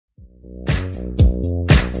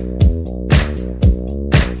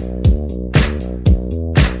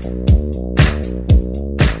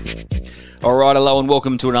All right, hello and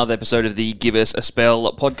welcome to another episode of the Give Us a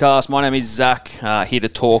Spell podcast. My name is Zach, here to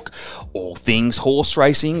talk all things horse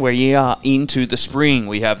racing. We are into the spring.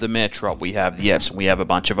 We have the Metro, we have the Epsom, we have a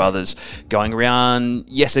bunch of others going around.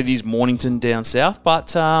 Yes, it is Mornington down south,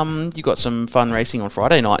 but you got some fun racing on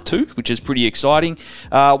Friday night too, which is pretty exciting.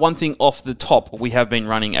 One thing off the top, we have been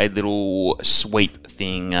running a little sweep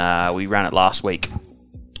thing. We ran it last week.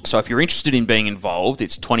 So if you're interested in being involved,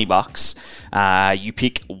 it's $20. You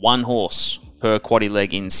pick one horse per quaddy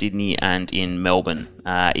leg in Sydney and in Melbourne.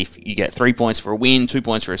 If you get 3 points for a win, 2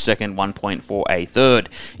 points for a second, 1 point for a third.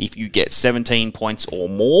 If you get 17 points or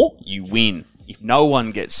more, you win. If no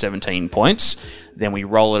one gets 17 points, then we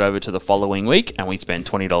roll it over to the following week and we spend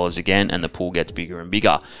 $20 again and the pool gets bigger and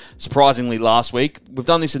bigger. Surprisingly, last week, we've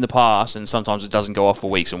done this in the past and sometimes it doesn't go off for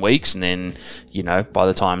weeks and weeks, and then, you know, by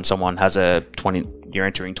the time someone has you're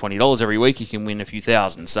entering $20 every week, you can win a few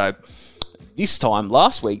thousand. So this time,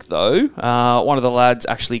 last week though, one of the lads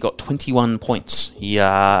actually got 21 points.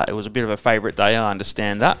 It was a bit of a favourite day, I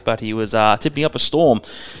understand that, but he was tipping up a storm,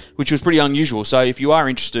 which was pretty unusual. So if you are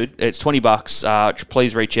interested, it's $20.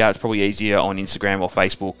 Please reach out. It's probably easier on Instagram or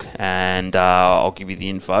Facebook, and I'll give you the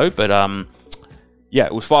info. But yeah,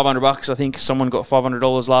 it was $500. I think someone got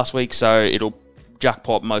 $500 last week, so it'll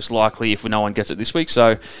jackpot most likely if no one gets it this week.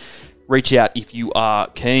 So reach out if you are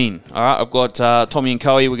keen. All right, I've got Tommy and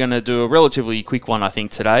Coey. We're going to do a relatively quick one, I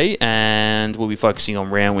think, today, and we'll be focusing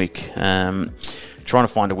on Randwick. Trying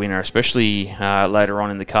to find a winner, especially later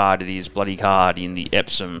on in the card. It is bloody hard in the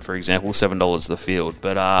Epsom, for example, $7 the field.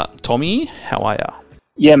 But Tommy, how are you?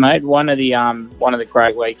 Yeah, mate. One of the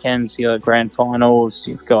great weekends. You got grand finals.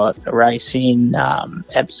 You've got a race in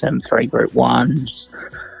Epsom, 3 Group 1s.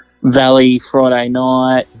 Valley Friday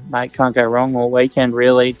night. Mate, can't go wrong all weekend,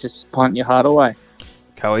 really. Just punt your heart away.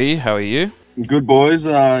 Coey, how are you? Good, boys.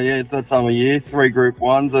 Yeah, it's that time of year. 3 Group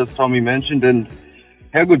 1s, as Tommy mentioned, and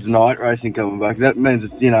how good's night racing coming back? That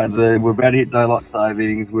means, we're about to hit daylight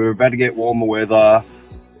savings. We're about to get warmer weather.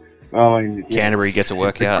 I mean, Canterbury gets a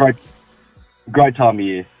workout. Great time of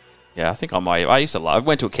year. Yeah, I think I used to love. I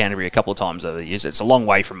went to a Canterbury a couple of times over the years. It's a long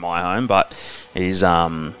way from my home, but it is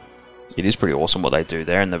pretty awesome what they do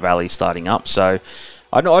there, and the Valley starting up. So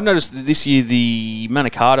I noticed that this year the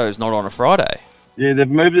Manikato is not on a Friday. Yeah, they've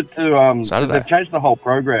moved it to Saturday. They've changed the whole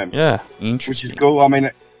program. Yeah, interesting. Which is cool. I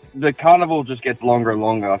mean, the carnival just gets longer and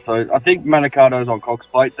longer. So I think Manikato's on Cox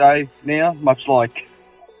Plate Day now, much like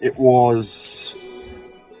it was.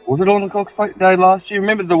 Was it on the Cox Plate Day last year?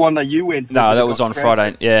 Remember the one that you went to? No, that was on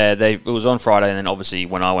Friday. Yeah, it was on Friday, and then obviously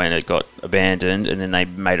when I went, it got abandoned, and then they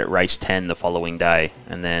made it race 10 the following day,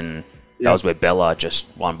 and then that was where Bella just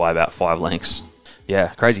won by about 5 lengths.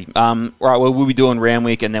 Yeah, crazy. Right, well, we'll be doing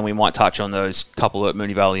Randwick, and then we might touch on those couple at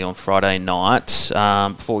Moonee Valley on Friday night.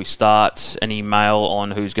 Before we start, any mail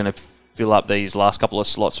on who's going to fill up these last couple of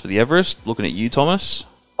slots for the Everest? Looking at you, Thomas.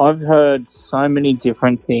 I've heard so many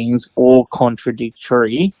different things, all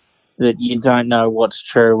contradictory, that you don't know what's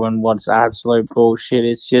true and what's absolute bullshit.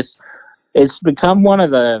 It's become one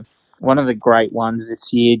of the great ones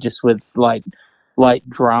this year, just with like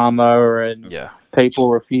drama and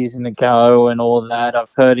people refusing to go and all that. I've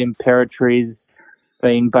heard Imperatriz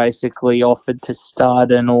being basically offered to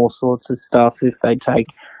stud and all sorts of stuff if they take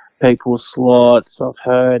people's slots. I've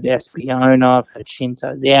heard Espiona, I've heard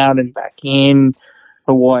Shinto's out and back in.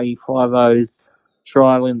 Hawaii 5-0's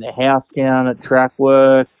trialing the house down at track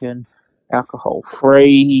work and alcohol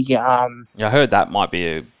free. I heard that might be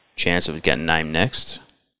a chance of getting named next.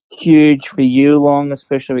 Huge for Yulong,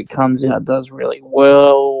 especially if it comes out, does really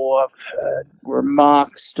well. I've heard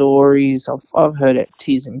Remark stories. I've heard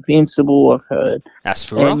Tis Invincible. I've heard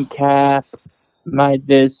NCAP. Mate,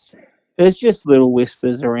 there's just little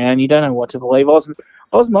whispers around. You don't know what to believe.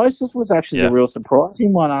 Osmosis was actually the real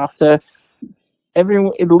surprising one after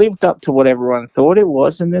it lived up to what everyone thought it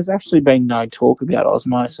was, and there's actually been no talk about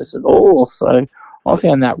Osmosis at all. So I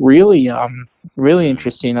found that really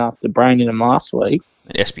interesting after braining him last week.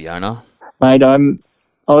 Espiona. Mate, I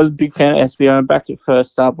was a big fan of Espiona. Backed it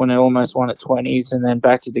first up when it almost won at 20s, and then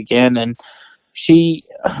backed it again. And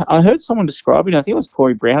I heard someone describing, I think it was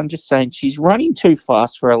Corey Brown, just saying she's running too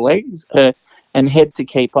fast for her legs and head to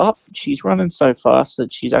keep up. She's running so fast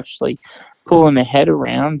that she's actually pulling her head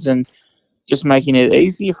around and just making it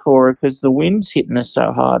easier for her because the wind's hitting her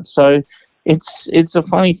so hard. So it's a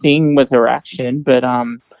funny thing with her action, but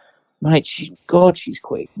mate, she's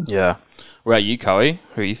quick. Yeah. What about you, Coey?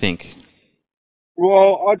 Who do you think?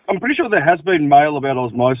 Well, I'm pretty sure there has been mail about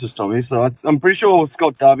Osmosis, Tommy, so I'm pretty sure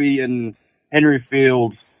Scott Dubby and Henry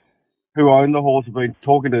Field who own the horse have been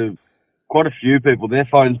talking to quite a few people. Their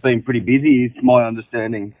phone's been pretty busy, is my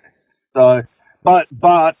understanding. So, but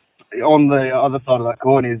on the other side of that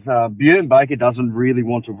coin is Bjorn Baker doesn't really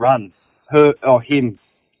want to run her or him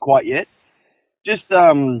quite yet. Just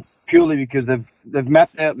purely because they've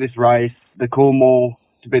mapped out this race, the Coolmore,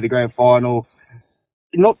 to be the grand final.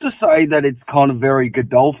 Not to say that it's kind of very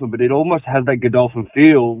Godolphin, but it almost has that Godolphin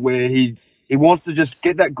feel where he wants to just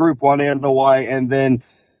get that Group 1 out of the way, and then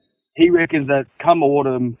he reckons that come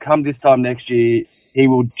autumn, come this time next year, he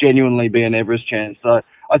will genuinely be an Everest chance. So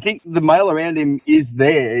I think the mail around him is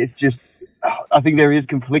there. It's just, I think there is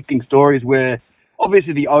conflicting stories where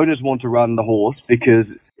obviously the owners want to run the horse because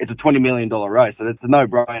it's a $20 million race, so it's a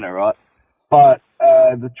no-brainer, right? But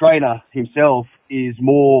the trainer himself is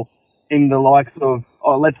more in the likes of,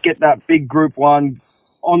 oh, let's get that big Group 1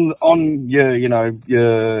 on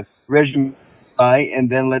your regimen, and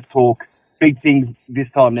then let's talk big things this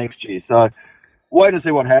time next year. So wait and see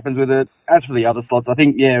what happens with it. As for the other slots, I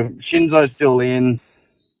think, yeah, Shinzo's still in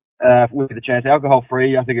with a chance.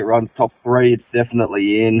 Alcohol-free, I think it runs top 3. It's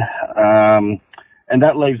definitely in. And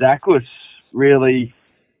that leaves Aquis really,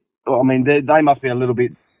 I mean, they must be a little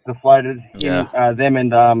bit deflated. Yeah. Them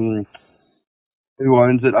and who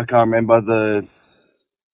owns it? I can't remember.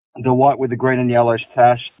 The white with the green and yellow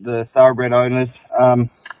sash, the thoroughbred owners.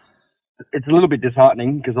 It's a little bit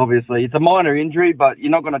disheartening because obviously it's a minor injury, but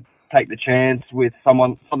you're not going to take the chance with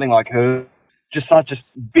something like her. Just such a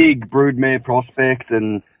big broodmare prospect,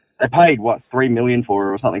 and they paid, $3 million for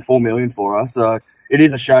her or something, $4 million for her. So it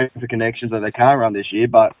is a shame for Connections that they can't run this year,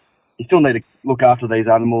 but you still need to look after these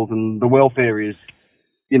animals, and the welfare is,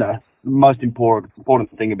 the most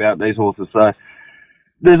important thing about these horses. So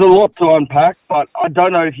there's a lot to unpack, but I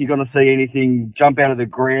don't know if you're going to see anything jump out of the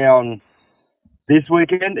ground this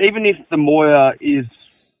weekend. Even if the Moya is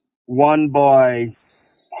won by,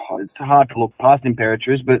 it's hard to look past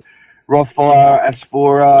Imperatrice, but Rothfire,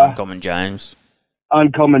 Asphora,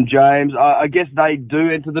 Uncommon James, I guess they do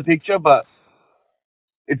enter the picture, but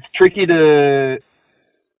it's tricky to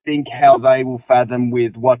think how they will fathom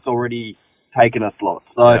with what's already taken a slot.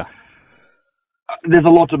 So there's a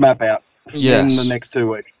lot to map out in the next 2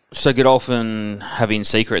 weeks. So Godolphin have In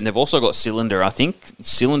Secret, and they've also got Cylinder. I think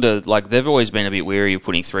Cylinder, they've always been a bit wary of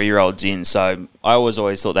putting 3-year-olds in, so I always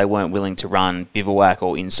thought they weren't willing to run Bivouac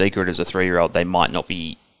or In Secret as a 3-year-old. They might not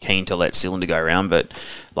be keen to let Cylinder go around, but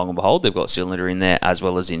long and behold, they've got Cylinder in there as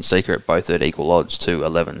well as In Secret, both at equal odds to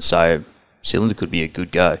 11, so Cylinder could be a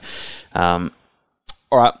good go. All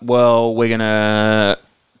right, well, we're going to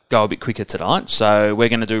go a bit quicker tonight, so we're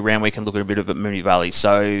going to do round week and look at a bit of Moonee Valley.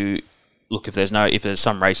 So look, if there's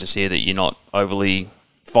some races here that you're not overly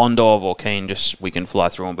fond of or keen, we can fly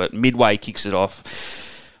through them. But Midway kicks it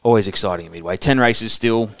off. Always exciting at Midway. 10 races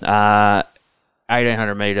still.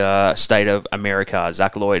 1,800 metre State of America.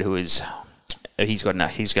 Zach Lloyd, he's going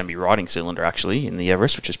to be riding Cylinder actually in the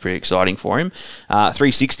Everest, which is pretty exciting for him.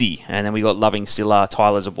 360, and then we got Loving Silla.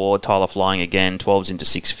 Tyler's aboard. Tyler flying again. 12s into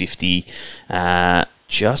 650.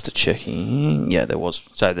 Just checking. Yeah, there was.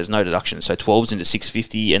 So there's no deduction. So 12s into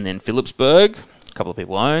 650, and then Phillipsburg. A couple of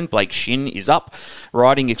people own. Blake Shin is up.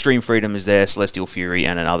 Riding Extreme Freedom is there. Celestial Fury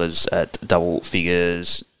and others at double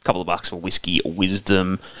figures. A couple of bucks for Whiskey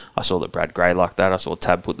Wisdom. I saw that Brad Gray liked that. I saw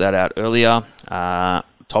Tab put that out earlier.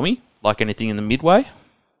 Tommy, like anything in the Midway?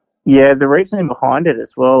 Yeah, the reasoning behind it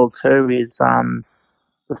as well too is the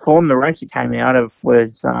form the race it came out of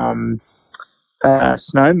was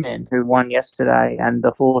Snowman, who won yesterday, and the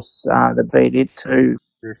horse that beat it to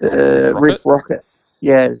Riff Rocket.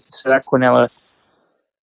 Yeah, so that Quinella.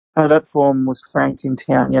 That form was franked in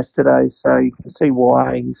town yesterday, so you can see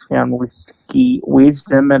why he's found Whiskey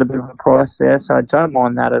Wisdom at a bit of a price there, so I don't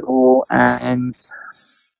mind that at all. And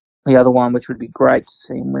the other one, which would be great to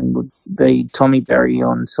see him win, would be Tommy Berry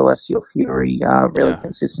on Celestial Fury. Really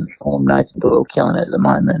consistent form. Nathan Doyle killing it at the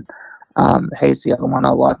moment. He's the other one I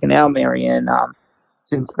like. And Al Marianne,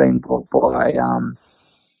 since being bought by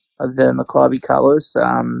the Maccabi colours,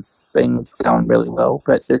 been going really well.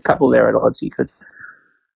 But a couple there at odds you could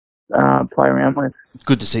play around with.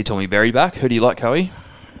 Good to see Tommy Berry back. Who do you like, Coey?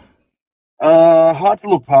 Hard to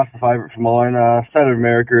look past the favourite for mine. State of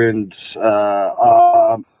America and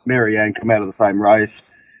Marianne come out of the same race.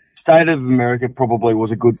 State of America probably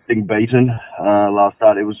was a good thing beaten last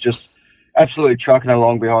start. It was just absolutely trucking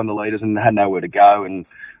along behind the leaders and had nowhere to go. And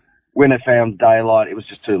when it found daylight, it was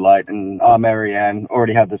just too late. And Marianne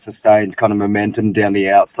already had the sustained kind of momentum down the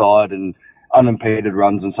outside and unimpeded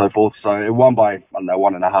runs and so forth. So it won by,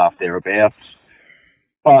 1.5 thereabouts.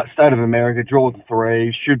 But State of America draws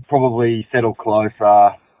 3, should probably settle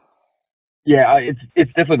closer. Yeah,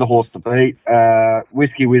 it's definitely the horse to beat.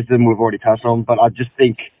 Whiskey Wisdom we've already touched on, but I just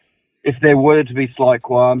think if there were to be slight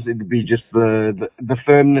qualms, it would be just the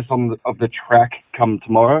firmness of the track come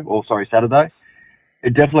tomorrow, or sorry, Saturday.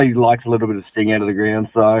 It definitely likes a little bit of sting out of the ground,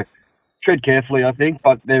 so tread carefully, I think,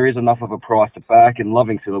 but there is enough of a price to back, and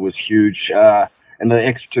Loving Silla was huge, and the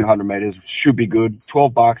extra 200 metres should be good.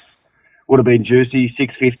 $12 would have been juicy,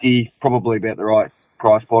 $6.50, probably about the right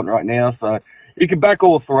price point right now, so you can back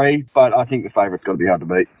all three, but I think the favourite's got to be hard to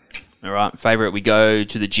beat. All right, favourite, we go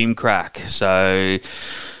to the Gym Crack. So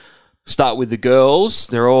start with the girls.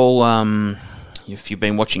 They're all, if you've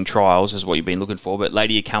been watching trials, is what you've been looking for, but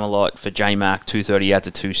Lady of Camelot for J-Mac, 230 out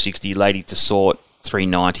to 260, Lady to Sort,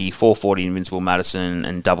 390, 440 Invincible Madison,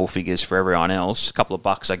 and double figures for everyone else. A couple of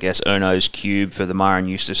bucks, I guess. Erno's Cube for the Mara and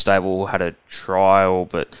Eustace stable had a trial,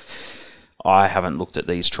 but I haven't looked at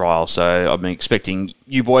these trials, so I'm expecting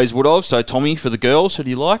you boys would have. So, Tommy, for the girls, who do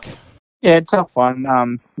you like? Yeah, tough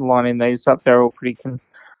one. Lining these up, they're all pretty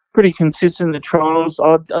consistent. The trials,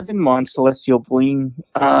 I didn't mind Celestial Bling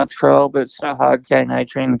trial, but it's so hard. Jane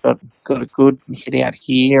Adrian got a good hit out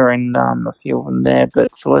here, and a few of them there.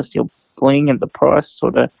 But Celestial Bling at the price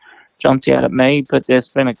sort of jumped out at me. But there's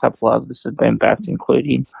been a couple others that have been backed,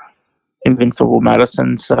 including Invincible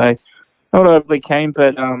Madison. So not overly keen,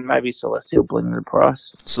 but maybe Celestial Bling at the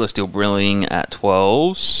price. Celestial Bling at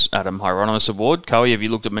 12s. Adam Hieronymus Award. Coe, have you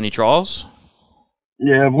looked at many trials?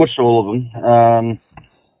 Yeah, I've watched all of them.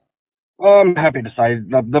 I'm happy to say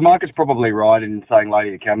the market's probably right in saying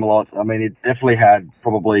Lady of Camelot. I mean, it definitely had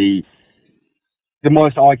probably the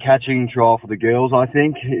most eye-catching trial for the girls, I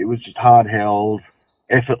think. It was just hard-held,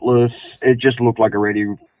 effortless. It just looked like a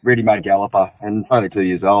ready-made galloper, and it's only 2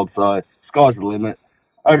 years old, so sky's the limit.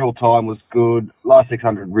 Overall time was good. Last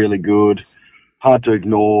 600 really good. Hard to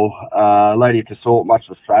ignore. Lady to Sort, much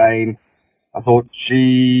the same. I thought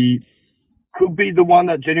she could be the one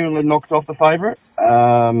that genuinely knocks off the favourite.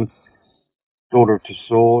 Daughter to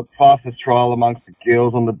Sort, fastest trial amongst the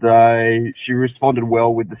girls on the day. She responded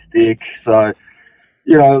well with the stick. So,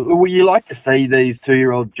 you know, you like to see these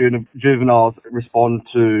 2-year-old juveniles respond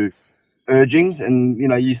to urgings. And, you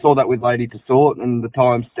know, you saw that with Lady to Sort, and the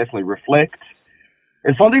times definitely reflect.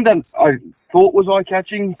 And something that I thought was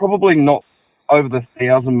eye-catching, probably not over the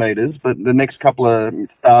 1,000 metres, but the next couple of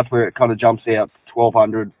starts where it kind of jumps out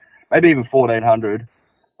 1,200, maybe even 1,400.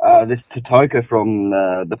 This Totoka from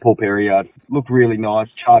the Paul Perry yard looked really nice,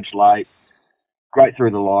 charged late, great through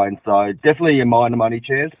the line. So definitely a minor money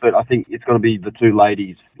chance, but I think it's got to be the two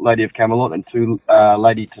ladies, Lady of Camelot and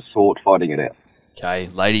Lady to Sort, fighting it out. Okay,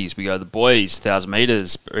 ladies, we go the boys, 1,000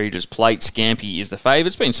 metres. Breeders' Plate, Scampy is the favourite.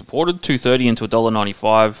 It's been supported, $2.30 into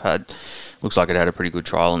 $1.95. Looks like it had a pretty good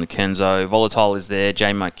trial in the Kenzo. Volatile is there.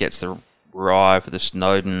 J-Mac gets the rye for the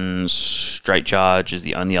Snowdens. Straight Charge is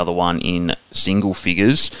the only other one in single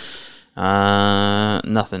figures.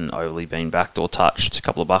 Nothing overly been backed or touched. A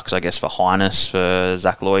couple of bucks, I guess, for Highness, for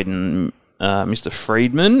Zach Lloyd and Mr.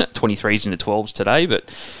 Friedman. 23s into 12s today. But,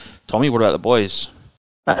 Tommy, what about the boys?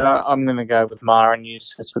 I'm going to go with Mara and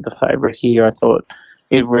Eustace with the favourite here. I thought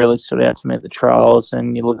it really stood out to me at the trials,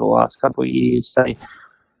 and you look at the last couple of years,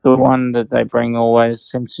 the one that they bring always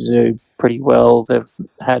seems to do pretty well. They've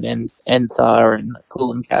had Enthar and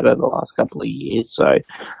Coolangatta the last couple of years, so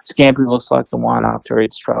Scampy looks like the one after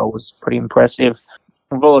its trial was pretty impressive.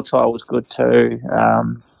 Volatile was good too,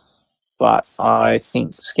 but I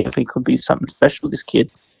think Scampy could be something special, this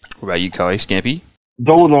kid. What about you, Coe? Scampy?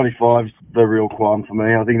 $1.95 is the real qualm for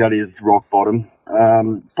me. I think that is rock bottom.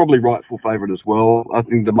 Probably rightful favourite as well. I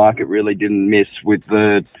think the market really didn't miss with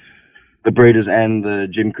the breeders and the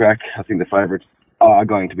Gym Crack. I think the favourites are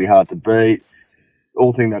going to be hard to beat.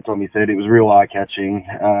 All thing that Tommy said, it was real eye-catching.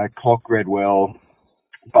 Clock read well,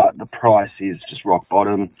 but the price is just rock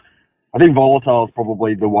bottom. I think Volatile is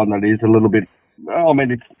probably the one that is a little bit. I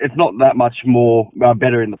mean, it's not that much more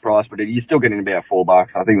better in the price, but you're still getting about $4.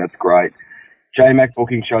 I think that's great. J-Mac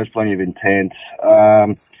booking shows plenty of intent.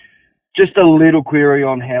 Just a little query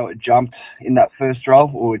on how it jumped in that first trial,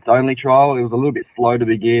 or its only trial. It was a little bit slow to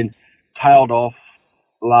begin, tailed off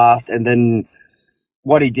last, and then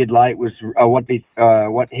what he did late was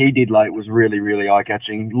really, really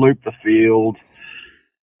eye-catching. Looped the field.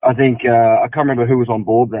 I think I can't remember who was on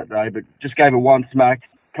board that day, but just gave it one smack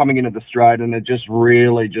coming into the straight, and it just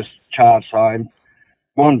really just charged home.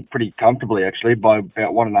 Won pretty comfortably, actually, by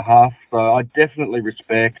about 1.5. So I definitely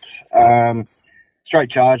respect. Straight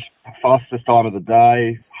Charge, fastest time of the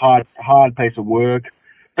day, hard piece of work.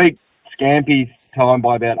 Beat Scampy's time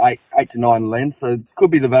by about 8 to 9 lengths, so it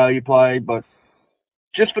could be the value play, but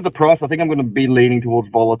just for the price, I think I'm going to be leaning towards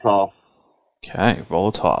Volatile. Okay,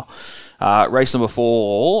 Volatile. Race number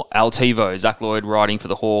 4, Altivo, Zach Lloyd riding for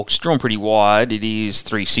the Hawks, drawn pretty wide. It is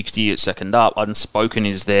 360 at second up. Unspoken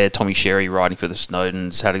is there. Tommy Sherry riding for the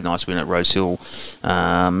Snowdens, had a nice win at Rosehill,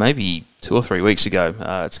 maybe 2 or 3 weeks ago.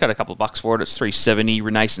 It's got a couple of bucks for it. It's 370.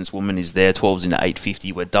 Renaissance Woman is there. 12's into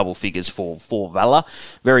 850. We're double figures for Valor.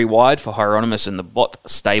 Very wide for Hieronymus and the Bot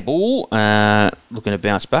stable. Looking to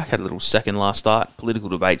bounce back. Had a little second last start. Political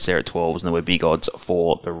debates there at 12s, and there were big odds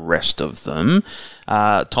for the rest of them.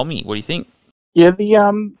 Tommy, what do you think? Yeah,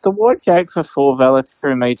 the wide gate for Valor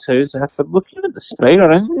threw me too, Zach, but looking at the speed, I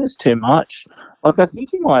don't think there's too much. Like, I think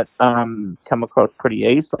he might come across pretty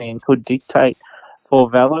easily and could dictate for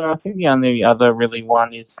Valor. I think the only other really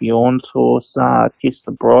one is Bjorn's horse, Kiss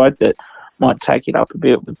the Bride, that might take it up a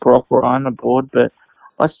bit with Brock Ryan aboard, but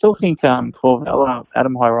I still think for Valor,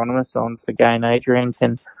 Adam Hieronymus on for Gain Adrian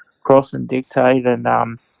can cross and dictate, and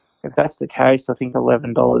if that's the case, I think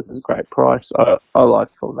 $11 is a great price. I like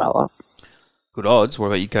for Valor. Good odds. What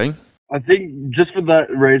about you, King? I think just for that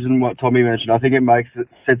reason, what Tommy mentioned, I think it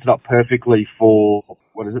sets it up perfectly for,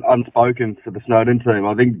 Unspoken for the Snowden team.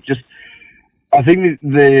 I think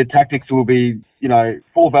the tactics will be,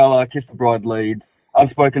 for Valor, Kiss the Bride lead,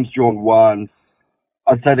 Unspoken's drawn 1.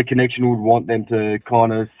 I'd say the connection would want them to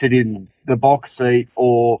kind of sit in the box seat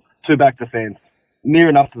or 2 back the fence, near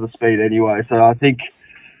enough to the speed anyway. So I think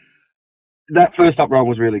that first up run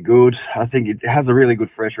was really good. I think it has a really good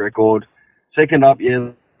fresh record. Second up, yeah,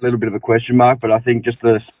 a little bit of a question mark, but I think just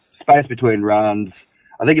the space between runs,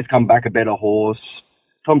 I think it's come back a better horse.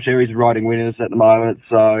 Tom Sherry's riding winners at the moment,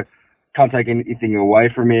 so can't take anything away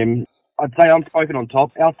from him. I'd say Unspoken on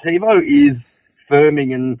top. Altivo is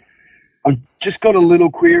firming, and I've just got a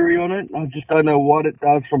little query on it. I just don't know what it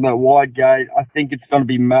does from that wide gate. I think it's going to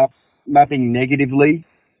be mapping negatively,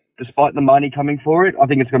 despite the money coming for it. I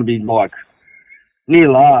think it's going to be like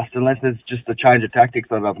near last, unless there's just a change of tactics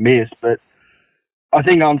that I've missed. But I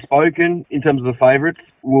think Unspoken, in terms of the favourites,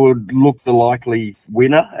 would look the likely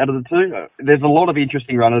winner out of the two. There's a lot of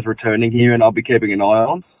interesting runners returning here, and I'll be keeping an eye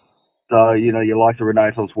on. So, you like the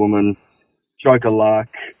Renaissance Woman, Stroke of Luck.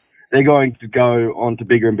 They're going to go on to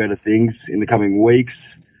bigger and better things in the coming weeks.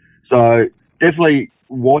 So definitely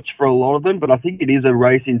watch for a lot of them, but I think it is a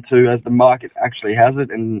race in 2 as the market actually has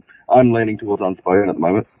it, and I'm leaning towards Unspoken at the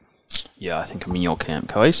moment. Yeah, I think I'm in your camp,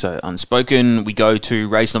 Coe. So Unspoken, we go to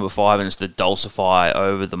race number 5, and it's the Dulcify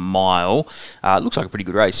over the mile. It looks like a pretty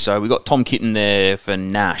good race. So we got Tom Kitten there for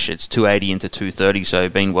Nash. It's 280 into 230, so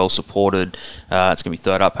been well supported. It's going to be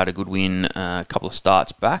third up, had a good win a couple of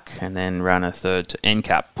starts back, and then ran a third to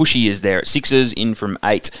NCAP. Pushy is there at 6s, in from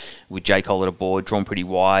 8 with J. Cole at aboard, drawn pretty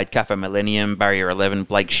wide. Cafe Millennium, Barrier 11,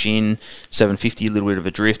 Blake Shin, 750, a little bit of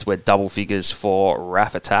a drift. We're double figures for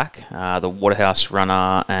Raff Attack, the Waterhouse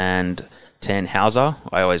runner, and 10 Hauser.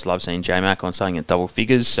 I always love seeing J-Mac on something at double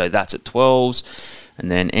figures, so that's at 12s. And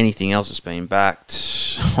then anything else that's been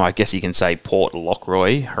backed, I guess you can say Port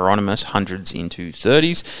Lockroy, Hieronymus, hundreds into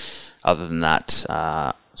 30s. Other than that,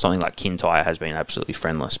 something like Kintyre has been absolutely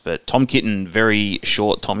friendless. But Tom Kitten, very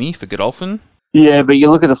short Tommy for Godolphin. Yeah, but you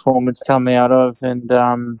look at the form it's come out of,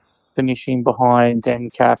 and finishing behind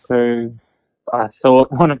NCAP, who I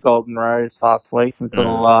thought won a Golden Rose last week until the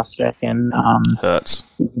last second. Hurts.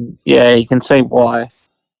 Yeah, you can see why.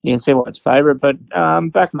 You can see why it's favourite. But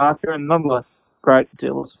back marker and not a great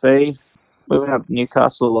deal of speed. We went up to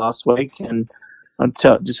Newcastle last week, and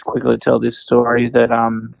I'll just quickly tell this story that I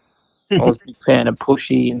was a big fan of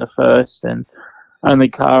Pushy in the first, and only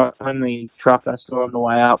truck I saw on the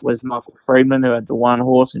way up was Michael Friedman, who had the one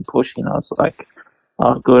horse in Pushy, and I was like,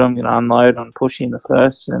 oh, good, I'm going to unload on Pushy in the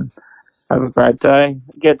first, and have a great day.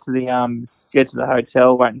 Get to the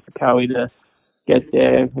hotel, waiting for Cowie to get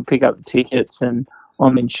there, and pick up the tickets, and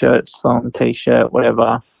I'm in shirts, long t-shirt,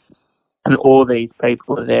 whatever. And all these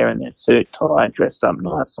people are there in their suit, tie, dressed up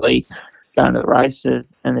nicely, going to the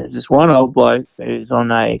races. And there's this one old bloke who's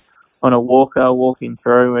on a walker walking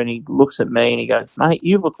through, and he looks at me and he goes, "Mate,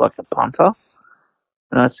 you look like a punter."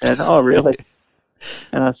 And I said, "Oh, really?"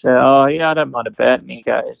 And I said, "Oh, yeah, I don't mind a bet." And he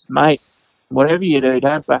goes, "Mate, whatever you do,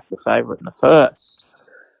 don't back the favourite in the first.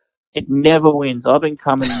 It never wins. I've been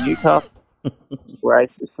coming to Newcastle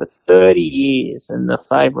races for 30 years, and the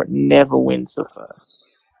favourite never wins the first."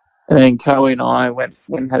 And then Cowie and I went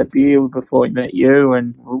and had a beer before we met you,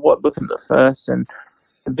 and we were looking at the first, and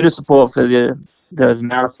a bit of support for the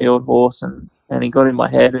Narrowfield horse, and he got in my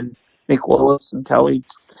head, and Nick Wallace and Cowie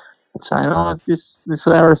saying, "Oh, this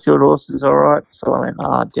Narrowfield horse is all right." So I went,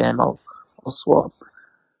 "Oh, damn, I'll swap."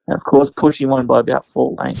 And of course, Pushy won by about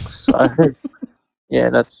 4 lengths. So,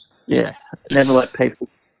 never let people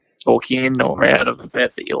talk you in or out of a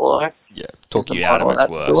bet that you like. Yeah, talk you out of it's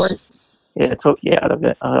worse. Story. Yeah, talk you out of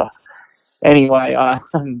it. Anyway,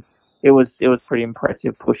 it was pretty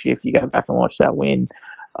impressive, pushy if you go back and watch that win.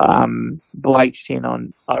 Blake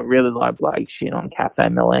Shin I really like Blake Shin on Cafe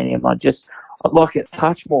Millennium. I'd like a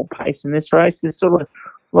touch more pace in this race. There's sort of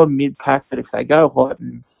a lot of mid-pack, but if they go hot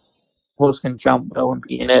and horse can jump well and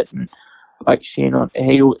be in it, and Blake Shin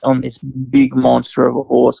on this big monster of a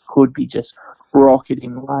horse could be just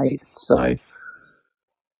rocketing late. So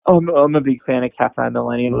I'm a big fan of Cafe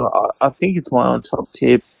Millennium. I think it's my on top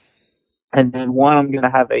tip. And then one I'm going to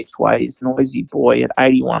have each way is Noisy Boy at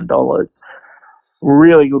 $81.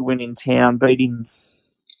 Really good win in town, beating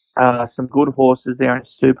some good horses there in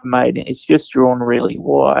Super Maiden. It's just drawn really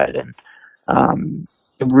wide and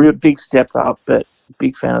a real big step up, but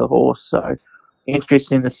big fan of the horse. So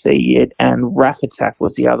interesting to see it. And Raff Attack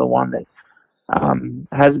was the other one that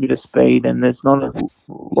has a bit of speed, and there's not a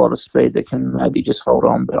lot of speed that can maybe just hold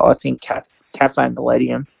on. But I think Cafe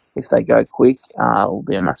Millennium, if they go quick, will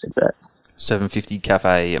be a massive bet. $7.50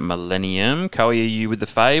 Cafe Millennium. Cowie, are you with the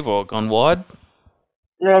fave or gone wide?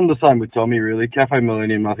 Yeah, I'm the same with Tommy, really. Cafe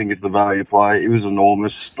Millennium, I think, is the value play. It was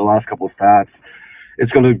enormous, the last couple of starts.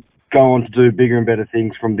 It's going to go on to do bigger and better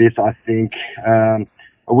things from this, I think. A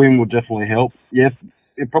win will definitely help. Yes,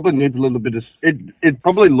 it probably needs a little bit of... It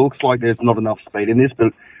probably looks like there's not enough speed in this,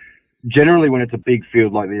 but generally when it's a big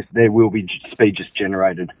field like this, there will be speed just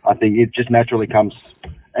generated. I think it just naturally comes,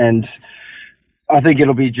 and I think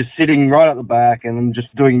it'll be just sitting right at the back and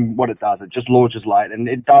just doing what it does. It just launches late, and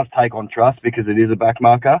it does take on trust because it is a back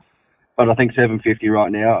marker. But I think $7.50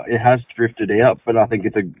 right now, it has drifted out, but I think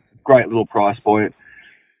it's a great little price point.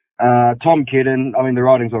 Tom Kidden, I mean, the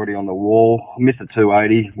writing's already on the wall. Missed at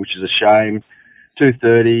 280, which is a shame.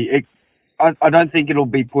 230. I don't think it'll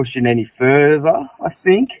be pushed in any further, I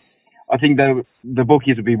think. I think the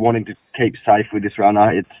bookies will be wanting to keep safe with this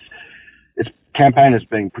runner. Its campaign has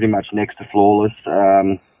been pretty much next to flawless.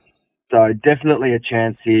 So definitely a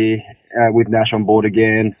chance here with Nash on board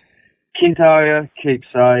again. Kintyre, keep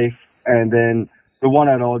safe. And then the one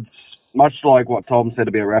at odds, much like what Tom said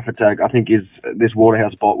about Raff Attack, I think is this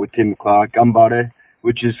Waterhouse bot with Tim Clark, Gumbuddy,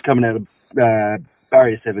 which is coming out of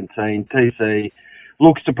Barrier 17. TC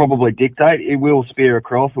looks to probably dictate. It will spear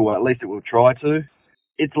across, or at least it will try to.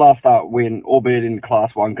 Its last start win, albeit in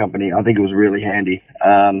Class 1 company, I think it was really handy.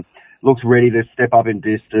 Looks ready to step up in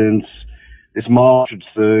distance. This mile should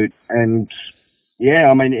suit. And, yeah,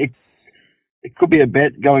 I mean, it could be a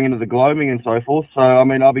bet going into the gloaming and so forth. So, I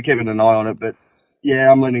mean, I'll be keeping an eye on it. But,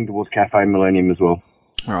 yeah, I'm leaning towards Cafe Millennium as well.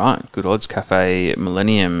 All right, good odds, Cafe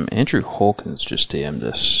Millennium. Andrew Hawkins just DM'd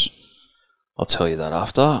us. I'll tell you that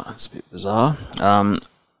after. It's a bit bizarre.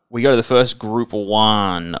 We go to the first Group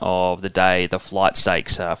 1 of the day, the Flight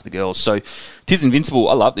Stakes for the girls. So, Tis Invincible.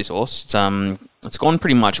 I love this horse. It's gone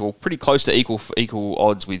pretty close to equal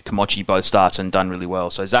odds with Komochi both starts and done really well.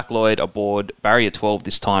 So, Zach Lloyd aboard, barrier 12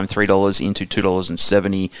 this time, $3 into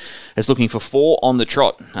 $2.70. It's looking for 4 on the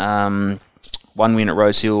trot. One win at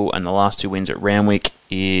Rosehill and the last 2 wins at Randwick.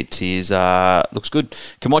 It is looks good.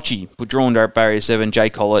 Komochi, put drawn to barrier 7. Jay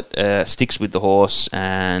Collett sticks with the horse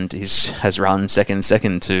and has run second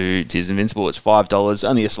to Tis Invincible. It's $5.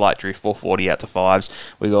 Only a slight drift, 440 out to 5s.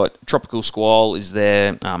 We got Tropical Squall is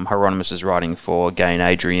there. Hieronymus is riding for Gain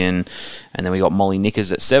Adrian. And then we got Molly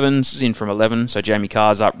Nickers at 7s, in from 11. So Jamie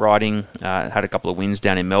Carr's up riding. Had a couple of wins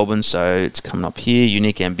down in Melbourne, so it's coming up here.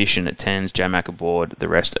 Unique Ambition at 10s. J Mac aboard. The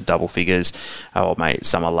rest at double figures. Oh, mate,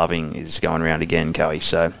 Summer Loving is going around again, Cowie.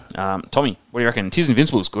 So, Tommy, what do you reckon? Tis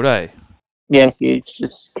Invincible is good, eh? Yeah, huge.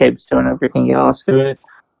 Just keeps doing everything you ask of it.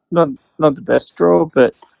 Not the best draw,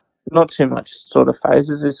 but not too much sort of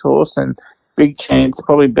phases this horse. And big chance,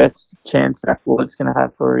 probably best chance that Lloyd's going to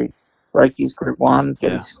have for Reikie's Group 1,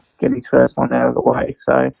 get his first one out of the way.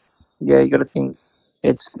 So, yeah, you got to think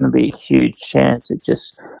it's going to be a huge chance. It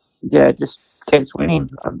just keeps winning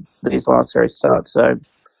these last 3 starts. So,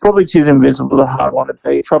 probably Tis Invincible, a hard one to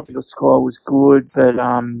beat. Tropical Squall was good, but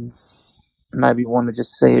maybe want to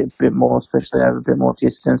just see it a bit more, especially over a bit more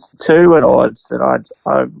distance. 2 at odds that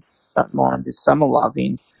I don't mind is Summer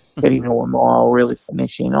Loving, getting to a mile, really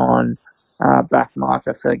finishing on back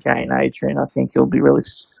marker for Gain Adrian. I think he'll be really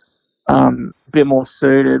a bit more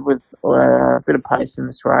suited with a bit of pace in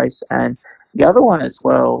this race. And the other one as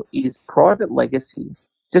well is Private Legacy.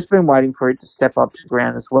 Just been waiting for it to step up to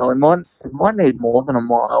ground as well. It might need more than a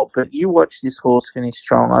mile, but you watch this horse finish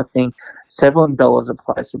strong. I think $7 a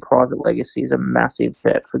place for Private Legacy is a massive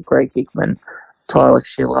bet for Greg Hickman, Tyler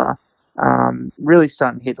Schiller. Really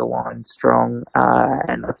starting to hit the line strong,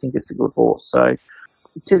 and I think it's a good horse. So,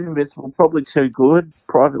 Tis Invincible, probably too good.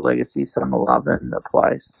 Private Legacy, Summer Loving, the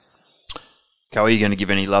place. Cowie, are you going to give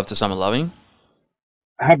any love to Summer Loving?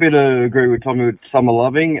 happy to agree with Tommy with Summer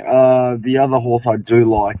Loving. The other horse I do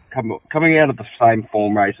like coming out of the same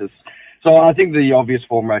form races. So I think the obvious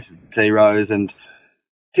form races, T-Rose and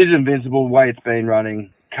Tis Invincible, the way it's been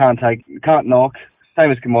running, can't knock.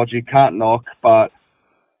 Same as Kimochi, can't knock. But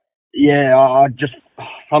yeah,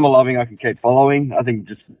 Summer Loving I can keep following. I think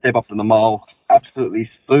just step up to the mile absolutely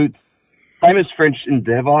suits. Same as French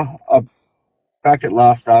Endeavour. I backed it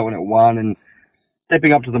last start when it won, and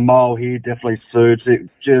stepping up to the mile here definitely suits. It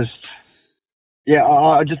just, yeah,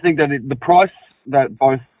 I just think that the price that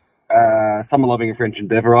both Summer Loving and French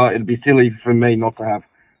Endeavour are, it'd be silly for me not to have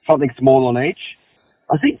something small on each.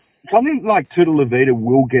 I think something like Tutor Levita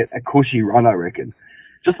will get a cushy run, I reckon.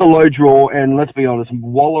 Just a low draw, and let's be honest,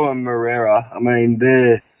 Waller and Moreira, I mean,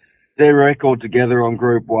 their record together on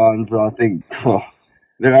Group 1s, I think,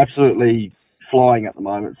 they're absolutely flying at the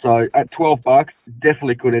moment. So at $12,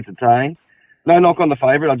 definitely could entertain. No knock on the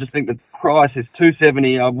favourite. I just think the price is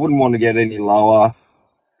 $270. I wouldn't want to get any lower.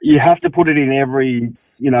 You have to put it in every,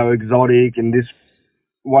 exotic and this,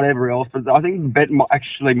 whatever else. But I think the bet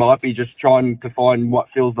actually might be just trying to find what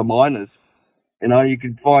fills the minors. You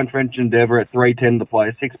could find French Endeavour at $3.10 to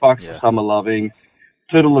play, $6 for Summer Loving.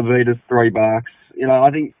 Toodle Levita's $3.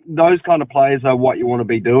 I think those kind of players are what you want to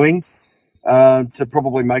be doing to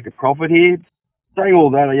probably make a profit here. Saying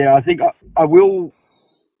all that, yeah, I think I will.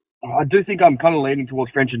 I do think I'm kind of leaning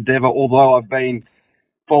towards French Endeavour, although I've been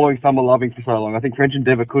following Summer Loving for so long. I think French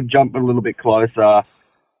Endeavour could jump a little bit closer,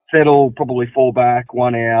 settle, probably fall back,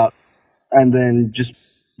 one out, and then just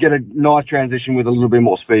get a nice transition with a little bit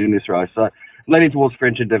more speed in this race. So leaning towards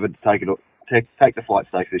French Endeavour to take the flight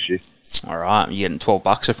stakes this year. All right, you're getting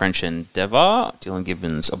 $12 for French Endeavour. Dylan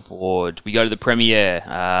Gibbons aboard. We go to the Premier.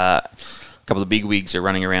 A couple of big wigs are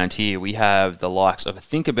running around here. We have the likes of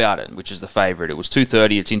Think About It, which is the favourite. It was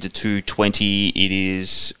 $2.30. It's into $2.20. It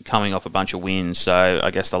is coming off a bunch of wins. So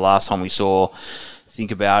I guess the last time we saw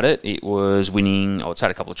Think About It, it was winning. It's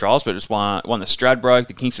had a couple of trials, but it's won the Stradbroke,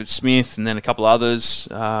 the Kingsford Smith, and then a couple others.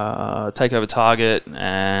 Takeover Target,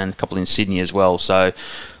 and a couple in Sydney as well. So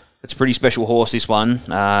it's a pretty special horse, this one,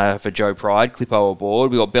 for Joe Pride. Clippo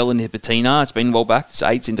aboard. We've got Bella Nipotina. It's been well back. It's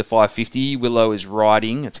 8s into $5.50. Willow is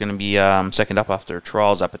riding. It's going to be second up after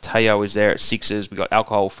trials. Apateo is there at 6s. We've got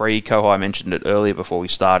Alcohol Free. Kohai mentioned it earlier before we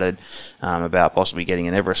started about possibly getting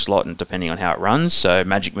an Everest slot and depending on how it runs. So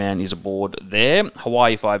Magic Man is aboard there.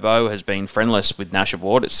 Hawaii 5-0 has been friendless with Nash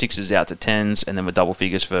aboard. It's 6s out to 10s, and then with double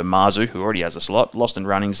figures for Marzu, who already has a slot. Lost and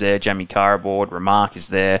Running's there. Jamie Carr aboard. Remark is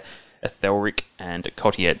there. Ethelric and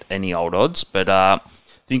Cotti at any old odds. But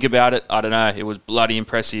Think About It, I don't know. It was bloody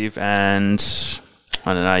impressive, and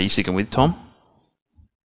I don't know. Are you sticking with Tom?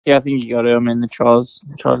 Yeah, I think you got to. I mean, the trials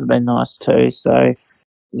have been nice too, so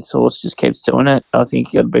this horse just keeps doing it. I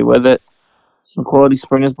think you got to be with it. Some quality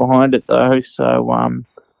springers behind it though, so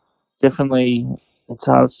definitely it's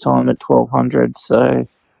hardest time at 1200. So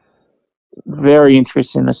very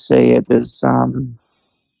interesting to see it. There's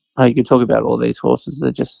you could talk about all these horses.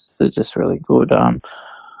 They're just really good.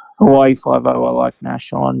 Hawaii 5-0, I like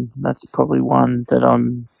Nash on. That's probably one that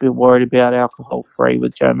I'm a bit worried about. Alcohol Free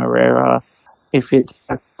with Joe Moreira. If it's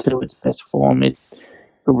back to its best form, it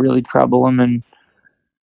could really trouble him. And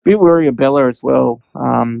a bit worried of Bella as well.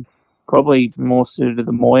 Probably more suited to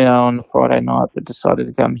the Moya on the Friday night, but decided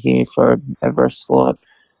to come here for an Everest slot.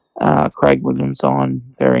 Craig Williams on,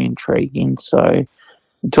 very intriguing. So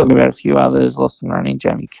we're talking about a few others, Lost and Running,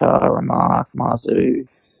 Jamie Carr, Remark, Marzu,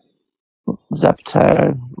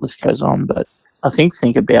 Zapateo, list goes on. But I think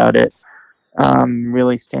About It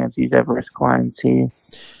really stamps his Everest claims here.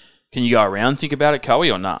 Can you go around Think About It,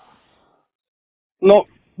 Cowie, or not? Not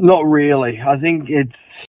really. I think I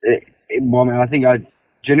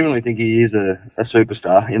genuinely think he is a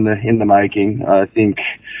superstar in the making. I think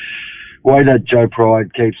the way that Joe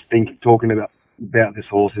Pride keeps talking about this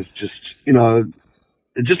horse is just,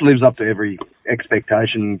 it just lives up to every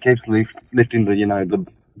expectation, keeps lifting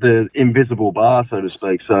the invisible bar, so to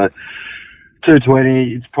speak. So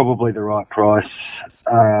 $2.20, it's probably the right price.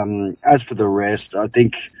 As for the rest, I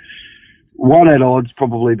think one at odds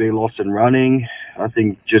probably be Lost and Running. I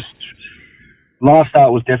think just last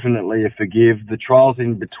start was definitely a forgive. The trials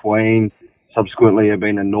in between subsequently have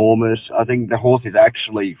been enormous. I think the horse is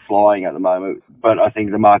actually flying at the moment, but I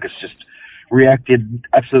think the market's just reacted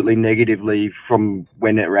absolutely negatively from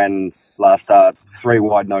when it ran last start. 3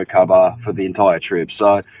 wide, no cover for the entire trip.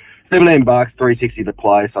 So $17, $3.60 to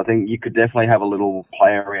place. I think you could definitely have a little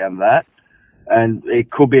play around that. And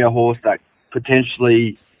it could be a horse that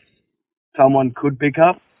potentially someone could pick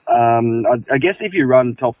up. I guess if you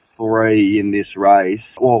run top 3 in this race,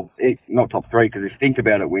 well, not top 3, because if Think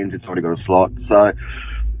About It wins, it's already got a slot. So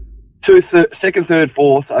second, third,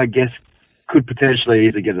 fourth, I guess, could potentially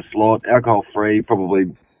either get a slot. Alcohol-free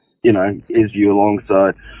probably, is you along.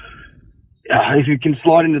 So if you can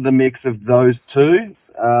slide into the mix of those two,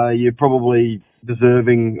 you're probably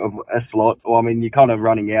deserving of a slot. Well, I mean, you're kind of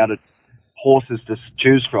running out of horses to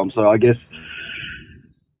choose from. So I guess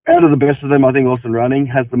out of the best of them, I think Austin Running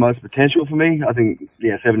has the most potential for me. I think,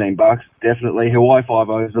 $17, definitely. Hawaii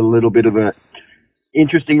 5-0 is a little bit of a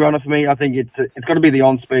interesting runner for me. I think it's got to be the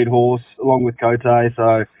on-speed horse along with Cote.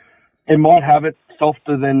 So it might have it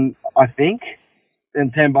softer than I think.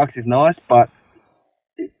 And $10 is nice, but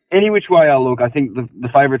any which way I look, I think the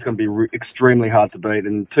favourite's going to be extremely hard to beat.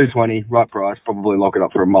 And $2.20, right price, probably lock it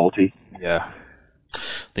up for a multi. Yeah.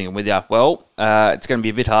 Thinking with you. Well, it's going to be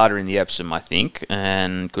a bit harder in the Epsom, I think,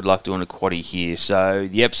 and good luck doing a quaddie here. So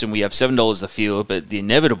the Epsom, we have $7 the field, but the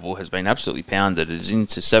Inevitable has been absolutely pounded. It is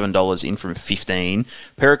into $7 in from 15.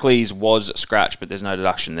 Pericles was scratched, but there's no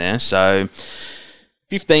deduction there. So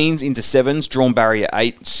 15s into 7s, drawn barrier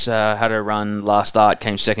 8s, had a run last start,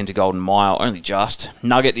 came second to Golden Mile, only just.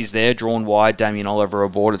 Nugget is there, drawn wide, Damien Oliver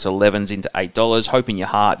aboard, it's 11s into $8. Hope in Your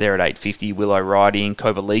Heart there at $8.50, Willow Riding,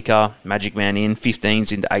 Kovalika, Magic Man in,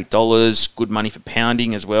 15s into $8. Good money for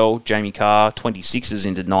pounding as well, Jamie Carr, 26s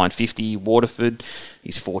into $9.50, Waterford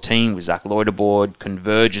is 14 with Zach Lloyd aboard,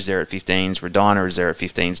 Converge is there at 15s, Redina is there at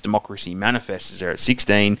 15s, Democracy Manifest is there at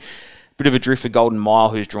 16. Bit of a drift for Golden Mile,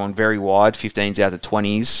 who's drawn very wide, 15s out of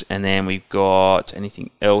 20s, and then we've got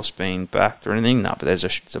anything else being backed or anything? No, but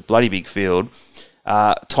it's a bloody big field.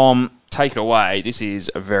 Tom, take it away. This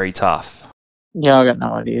is very tough. Yeah, I got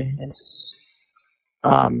no idea. It's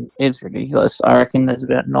ridiculous. I reckon there's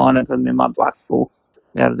about 9 of them in my black book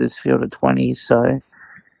out of this field of 20, so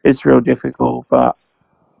it's real difficult. But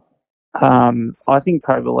I think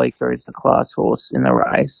Kovalika is the class horse in the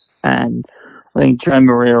race, and I think Joe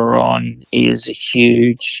Maria on is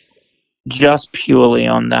huge, just purely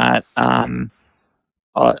on that.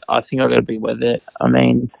 I think I've got to be with it. I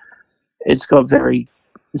mean, it's got very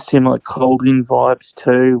similar Colgan vibes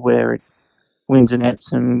too, where it wins an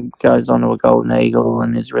Epsom, goes on to a Golden Eagle,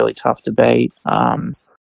 and is really tough to beat. I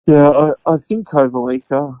think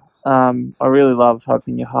Kovalika. I really love Hope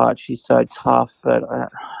in Your Heart. She's so tough, but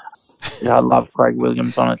I love Craig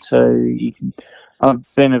Williams on it too. I've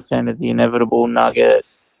been a fan of the Inevitable, Nugget,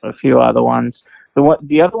 a few other ones.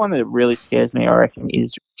 The other one that really scares me, I reckon,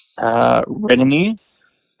 is Retinue.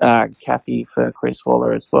 Kathy for Chris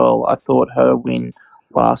Waller as well. I thought her win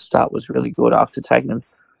last start was really good after taking them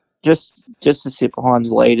just to sit behind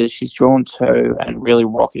the leaders. She's drawn 2 and really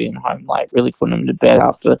rocketing home late, really putting them to bed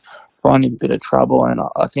after finding a bit of trouble, and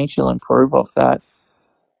I think she'll improve off that.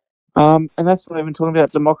 And that's what I've been talking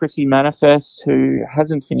about. Democracy Manifest, who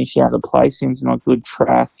hasn't finished out the placings on a good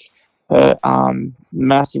track. Her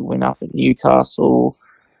massive win up at Newcastle.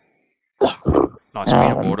 Nice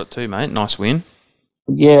win aboard it too, mate. Nice win.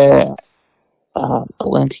 Yeah.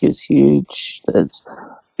 Valentia's huge. There's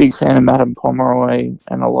big fan of Madame Pomeroy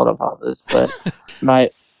and a lot of others. But,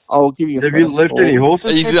 mate, I'll give you a Have you left any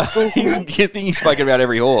horses? He's spoken about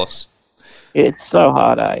every horse. It's so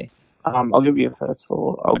hard, eh? I'll give you a first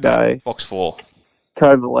 4. I'll go box 4.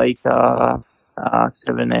 Kovalika,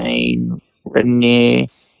 17, Retinue,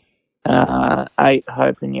 8,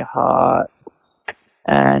 Hope in Your Heart,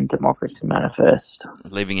 and Democracy Manifest.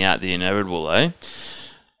 Leaving out the Inevitable, eh?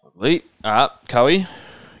 Lovely. All right, Coey,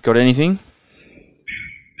 got anything?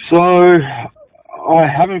 So, I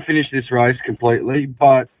haven't finished this race completely,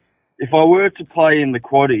 but if I were to play in the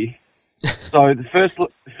quaddie, so the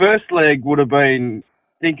first leg would have been,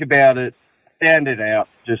 think about it, stand it out,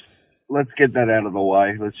 just let's get that out of the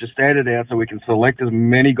way. Let's just stand it out so we can select as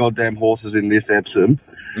many goddamn horses in this Epsom.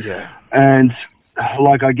 Yeah. And,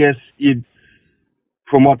 I guess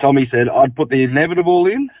from what Tommy said, I'd put the Inevitable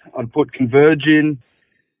in, I'd put Converge in.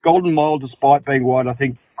 Golden Mile, despite being wide, I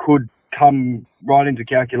think could come right into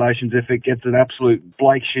calculations if it gets an absolute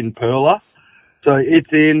Blake Shin perler. So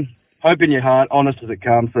it's in. Hope in Your Heart, honest as it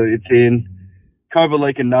comes, so it's in.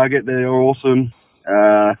 Kovalika and Nugget, they're awesome.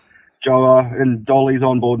 Joa and Dolly's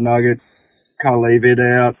on board Nugget, can't leave it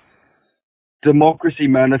out. Democracy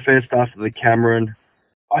Manifest after the Cameron.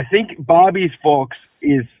 I think Barbie's Fox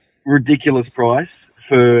is ridiculous price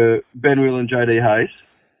for Ben Will and JD Hayes.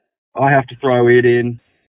 I have to throw it in.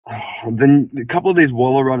 Then a couple of these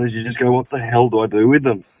Waller runners, you just go, what the hell do I do with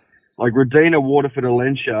them? Like Redina, Waterford,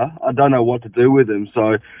 Alencia, I don't know what to do with them.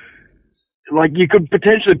 So, you could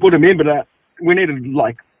potentially put them in, but we need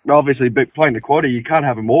to, obviously, playing the quaddie, you can't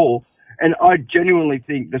have them all. And I genuinely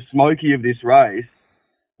think the smoky of this race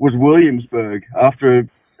was Williamsburg after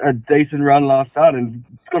a decent run last start, and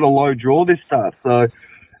it's got a low draw this start. So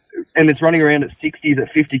and it's running around at 60s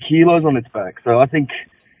at 50 kilos on its back. So I think,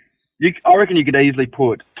 I reckon you could easily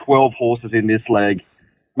put 12 horses in this leg,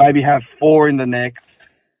 maybe have 4 in the next,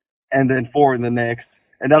 and then 4 in the next,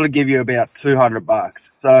 and that'll give you about $200.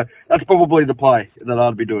 So that's probably the play that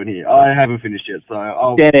I'd be doing here. I haven't finished yet, so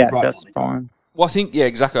I'll get out just fine. Well, I think, yeah,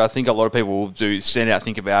 exactly. I think a lot of people will do stand out,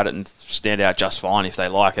 think about it, and stand out just fine if they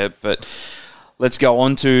like it. But let's go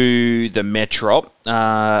on to the Metrop.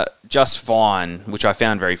 Just fine, which I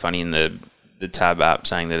found very funny in the tab app,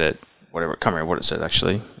 saying that it, whatever, I can't remember what it said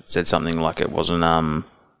actually. It said something like it wasn't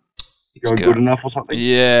good enough or something.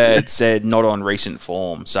 Yeah, it said not on recent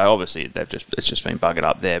form. So obviously it's just been buggered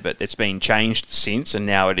up there, but it's been changed since, and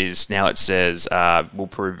now it says will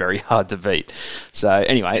prove very hard to beat. So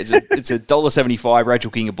anyway, it's a $1.75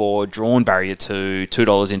 Rachel King aboard, drawn barrier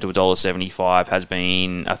 $2 into $1.75, has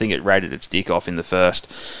been, I think it rated its dick off in the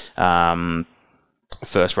first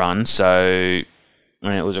run. So I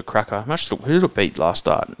mean, it was a cracker. Who did it beat last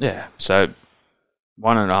start? Yeah, so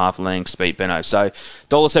 1.5 lengths to beat Benno. So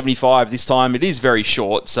 $1.75 this time. It is very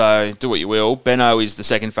short, so do what you will. Benno is the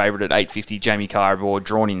second favourite at $8.50. Jamie Carr aboard,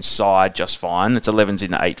 drawn inside just fine. It's 11s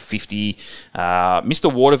in at $8.50.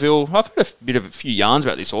 Mr. Waterville, I've heard a few yarns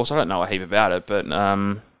about this horse. I don't know a heap about it, but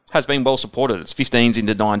has been well supported. It's 15s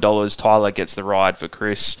into $9. Tyler gets the ride for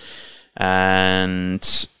Chris.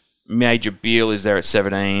 And Major Beal is there at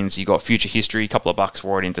 17s. You got Future History, a couple of bucks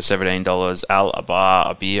for it into $17. Al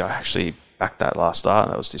Abar, Abir, I actually backed that last start.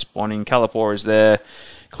 That was disappointing. Calipor is there.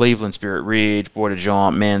 Cleveland, Spirit Ridge, Bois de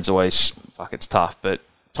Jean, Manzois. Fuck, it's tough. But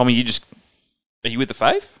Tommy, are you with the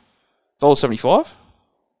fave? $1.75?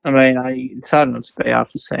 I mean, it's hard not to be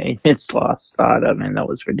after seeing its last start. I mean, that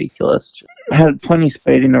was ridiculous. Had plenty of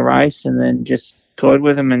speed in the race and then just toyed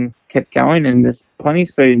with them and kept going. And there's plenty of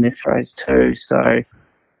speed in this race too. So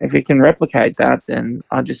if it can replicate that, then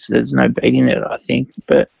there's no beating it, I think.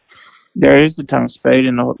 But there is a ton of speed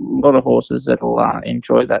and a lot of horses that'll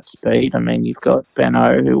enjoy that speed. I mean, you've got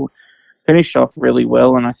Benno, who finished off really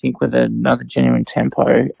well, and I think with another genuine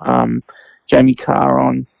tempo. Jamie Carr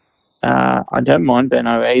on. I don't mind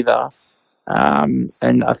Benno either.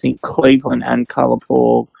 And I think Cleveland and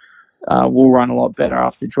Calipor will run a lot better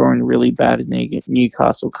after drawing really bad in the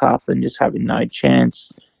Newcastle Cup and just having no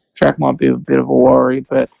chance. Track might be a bit of a worry,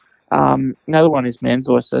 but another one is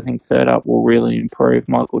Manzois. I think third up will really improve.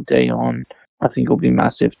 Michael Dion, I think, will be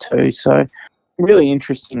massive too. So really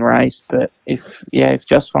interesting race. But if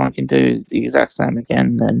Just Fine can do the exact same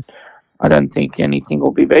again, then I don't think anything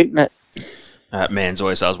will be beating it.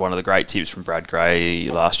 Manzois was one of the great tips from Brad Gray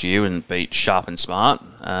last year and beat Sharp and Smart.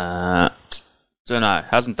 Don't know,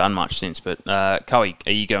 hasn't done much since. But Coey,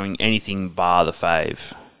 are you going anything bar the fave?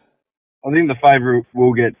 I think the favourite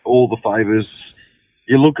will get all the favours.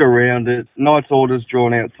 You look around it, Knight's Order's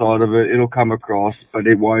drawn outside of it, it'll come across, but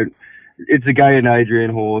it won't. It's a Gay and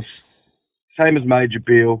Adrian horse. Same as Major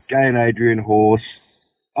Beal, Gay and Adrian horse.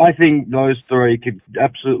 I think those three could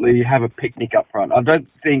absolutely have a picnic up front. I don't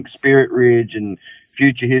think Spirit Ridge and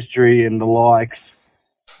Future History and the likes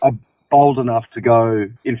are bold enough to go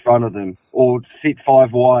in front of them or sit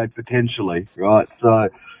 5 wide potentially, right? So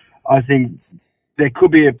I think there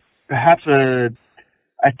could be perhaps a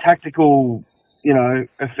tactical,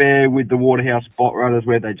 affair with the Waterhouse spot runners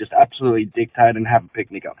where they just absolutely dictate and have a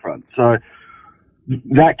picnic up front. So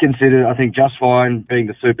that considered, I think Just Fine being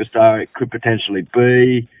the superstar it could potentially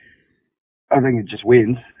be. I think it just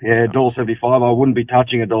wins. Yeah, $1.75. I wouldn't be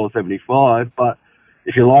touching $1.75, but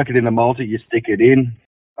if you like it in a multi, you stick it in.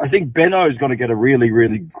 I think Benno is going to get a really,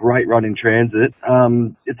 really great run in transit.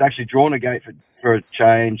 It's actually drawn a gate for a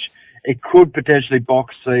change. It could potentially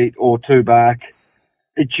box seat or 2 back.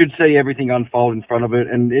 It should see everything unfold in front of it,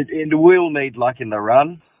 and it will need luck in the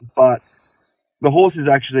run, but the horse is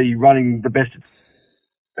actually running the best,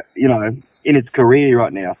 in its career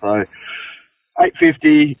right now. So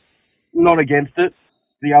 $8.50, not against it.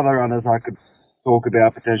 The other runners I could talk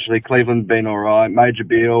about potentially, Cleveland been all right, Major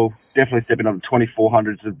Beal, definitely stepping up to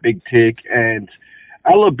 2,400 is a big tick, and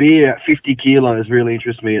Alabir at 50 kilos really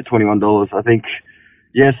interests me at $21. I think,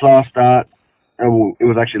 yes, last start, it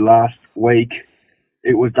was actually last week,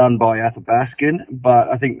 it was done by Athabaskan, but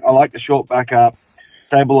I think I like the short back up.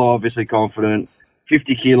 Stable are obviously confident.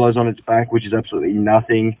 50 kilos on its back, which is absolutely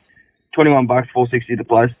nothing. $21, $4.60 to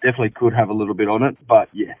place. Definitely could have a little bit on it, but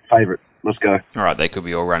yeah, favourite. Let's go. All right, they could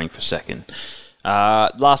be all running for second.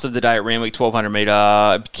 Last of the day at Randwick, 1,200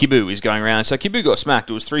 metre, Kibu is going around. So Kibu got smacked.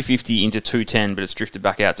 It was 350 into 210, but it's drifted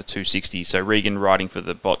back out to 260. So Regan riding for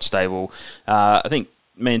the Bot stable. I think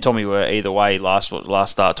me and Tommy were either way last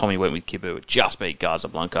start. Tommy went with Kibu. It just beat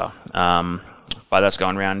Casablanca. but that's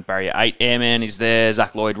going around barrier 8. Airman is there.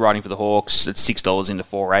 Zach Lloyd riding for the Hawks at $6 into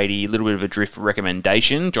 480. A little bit of a drift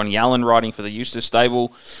recommendation. Johnny Allen riding for the Eustace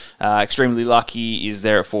stable. Extremely Lucky is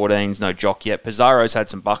there at 14. No jock yet. Pizarro's had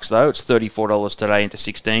some bucks though. It's $34 today into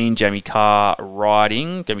 16. Jamie Carr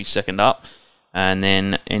riding. Going to be second up. And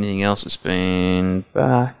then anything else that's been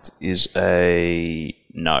backed is a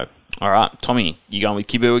no. All right, Tommy, you going with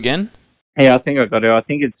Kibu again? Yeah, I think I got to. I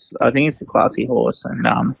think it's a classy horse, and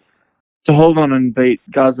to hold on and beat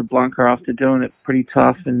Casablanca after doing it pretty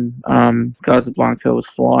tough, and Casablanca was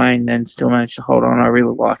flying and still managed to hold on. I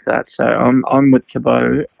really like that. So I'm with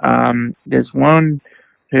Cabot. There's one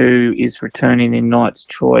who is returning in Knight's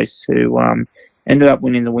Choice who ended up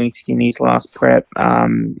winning the Wing Skinny's last prep.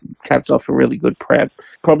 Capped off a really good prep.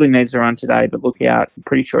 Probably needs a run today, but look out. I'm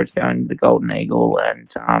pretty sure it's going to the Golden Eagle and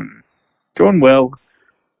drawn well.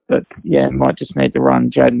 But, yeah, might just need to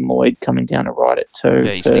run. Jaden Lloyd coming down to ride it too.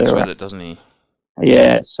 Yeah, he sticks with it, doesn't he?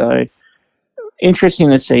 Yeah, so interesting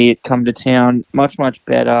to see it come to town. Much, much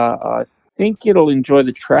better. I think it'll enjoy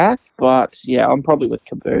the track, but, yeah, I'm probably with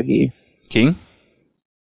Caboo here. King?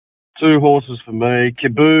 2 horses for me,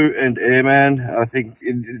 Caboo and Airman. I think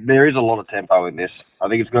there is a lot of tempo in this. I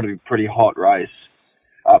think it's going to be a pretty hot race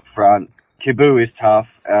up front. Caboo is tough,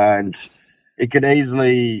 and it could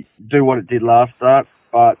easily do what it did last start.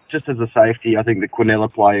 But just as a safety, I think the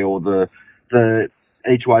Quinella play or the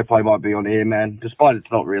each way play might be on Airman, despite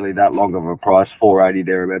it's not really that long of a price, $4.80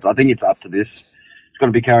 thereabouts. I think it's up to this. It's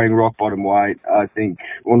going to be carrying rock bottom weight. I think,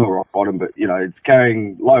 well, not rock bottom, but it's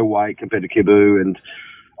carrying low weight compared to Kibu, and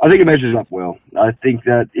I think it measures up well. I think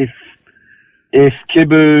that if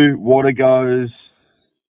Kibu water goes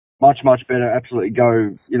much, much better, absolutely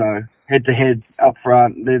go, head-to-head up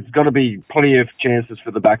front, there's got to be plenty of chances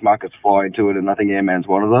for the back market to fly into it, and I think Airman's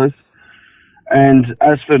one of those. And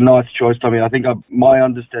as for Knight's Choice, Tommy, I think my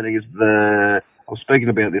understanding is I was speaking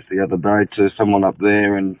about this the other day to someone up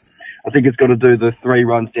there, and I think it's got to do the 3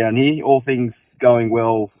 runs down here. All things going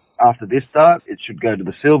well after this start, it should go to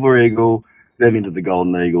the Silver Eagle, then into the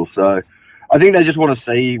Golden Eagle. So I think they just want to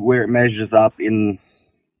see where it measures up in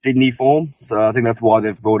Sydney form. So I think that's why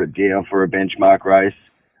they've brought it down for a benchmark race.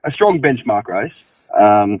 A strong benchmark race,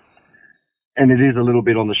 and it is a little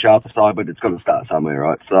bit on the sharper side, but it's got to start somewhere,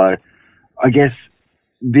 right? So I guess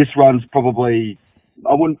this run's probably,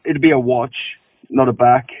 it'd be a watch, not a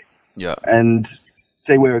back, and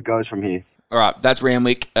see where it goes from here. All right, that's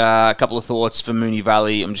Randwick. A couple of thoughts for Moonee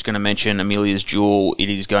Valley. I'm just going to mention Amelia's Jewel. It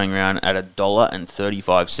is going around at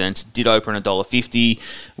 $1.35. Did open $1.50.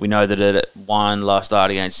 We know that it won last start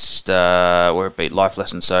against where it beat Life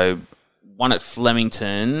Lesson. So won at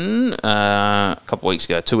Flemington a couple of weeks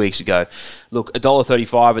ago, 2 weeks ago. Look,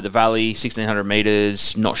 $1.35 at the Valley, 1,600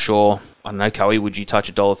 metres. Not sure. I don't know, Coey, would you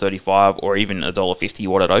touch $1.35 or even $1.50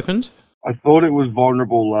 what it opened? I thought it was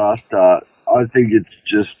vulnerable last start. I think it's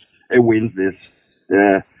just, it wins this.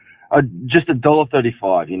 Yeah. Just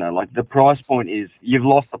 $1.35, like the price point is, you've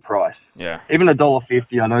lost the price. Yeah. Even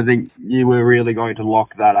 $1.50, I don't think you were really going to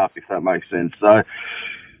lock that up, if that makes sense. So,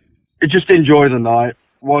 just enjoy the night.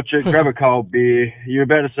 Watch it, grab a cold beer. You're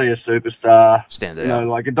about to see a superstar. Stand it out.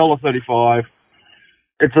 Like $1.35.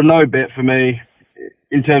 It's a no bet for me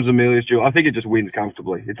in terms of Amelia's Jewel. I think it just wins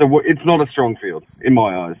comfortably. It's not a strong field in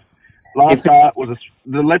my eyes. Last start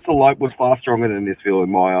the Let's Elope was far stronger than this field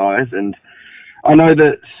in my eyes, and I know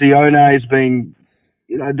that Sione's been,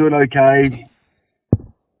 doing okay,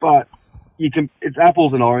 but it's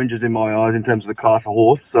apples and oranges in my eyes in terms of the class of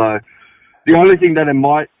horse. So the only thing that it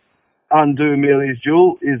might undo Amelia's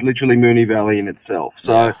Jewel is literally Moonee Valley in itself.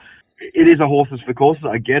 So it is a horses for courses,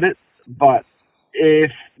 I get it, but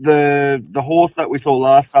if the horse that we saw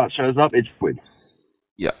last start shows up, it just wins.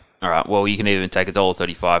 Yeah. All right. Well, you can even take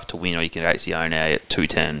 $1.35 to win, or you can actually own at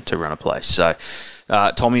 $2.10 to run a place. So,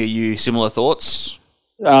 Tommy, are you similar thoughts?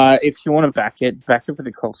 If you want to back it for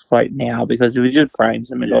the Cox Plate now, because if it just frames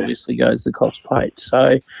them, it obviously goes to the Cox Plate.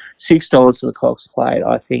 So $6 for the Cox Plate,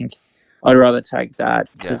 I think I'd rather take that,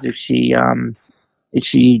 because if she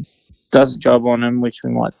does a job on him, which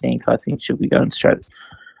we might think, I think she'll be going straight.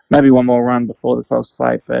 Maybe one more run before the Cox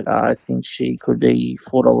Plate, but I think she could be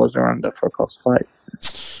 $4 or under for a Cox Plate.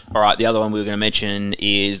 All right, the other one we were going to mention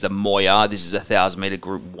is the Moya. This is a 1,000-metre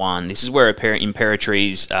Group 1. This is where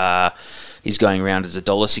Imperatrice is going around as a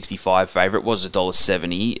 $1.65 favourite. It was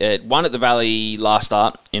 $1.70. It won at the Valley last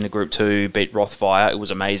start in a Group 2, beat Rothfire. It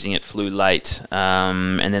was amazing. It flew late,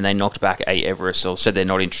 and then they knocked back a Everest, or said they're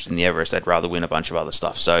not interested in the Everest. They'd rather win a bunch of other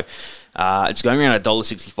stuff. So it's going around at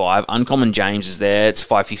 $1.65. Uncommon James is there. It's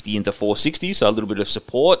 $5.50 into $4.60, so a little bit of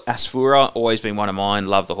support. Asfura, always been one of mine.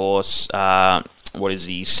 Love the horse. what is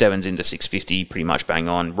he, 7s into 650, pretty much bang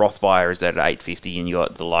on. Rothfire is there at 850, and you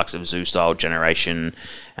got the likes of Zoo Style Generation,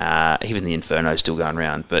 even the Inferno still going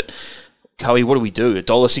around. But Coey, what do we do?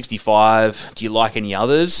 $1.65. Do you like any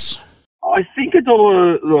others? I think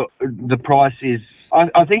 $1, the price is...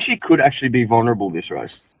 I think she could actually be vulnerable this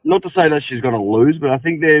race. Not to say that she's going to lose, but I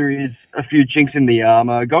think there is a few chinks in the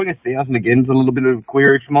armour. Going 1,000 again is a little bit of a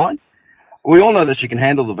query for mine. We all know that she can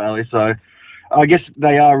handle the Valley, so I guess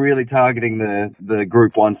they are really targeting the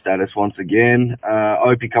Group 1 status once again.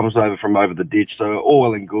 Opie comes from over the ditch, so all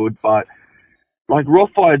well and good. But like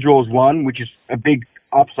Rothfire draws 1, which is a big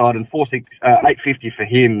upside, and 850 for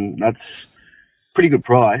him. That's pretty good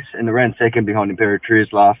price, and ran second behind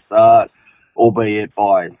Imperatriz last start, albeit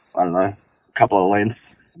by, I don't know, a couple of lengths,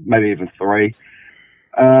 maybe even 3.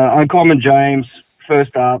 Uncommon James,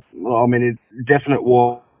 first up, I mean, it's definite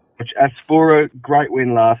watch. Asphora, great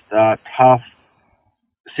win last start, tough,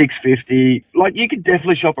 650. Like, you could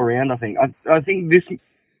definitely shop around, I think. I think this,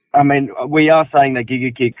 I mean, we are saying that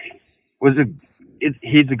Giga Kick was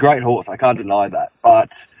he's a great horse, I can't deny that. But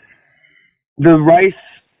the race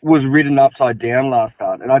was ridden upside down last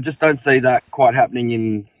start, and I just don't see that quite happening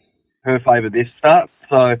in her favour this start.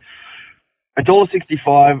 So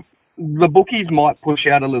 $1.65, the bookies might push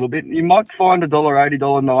out a little bit. You might find $1.80,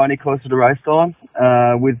 $1.90 closer to race time,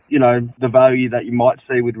 with, you know, the value that you might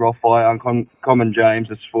see with Rothfire, Uncommon James,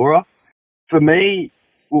 Asphora. For me,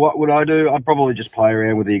 what would I do? I'd probably just play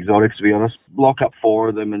around with the exotics, to be honest. Lock up 4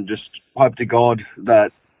 of them and just hope to God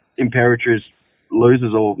that Imperatriz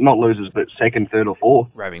loses, or not loses, but second, third, or fourth.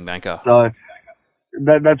 Raving banker. So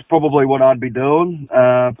that's probably what I'd be doing,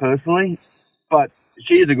 personally. But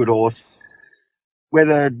she is a good horse.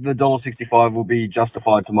 Whether the $1.65 will be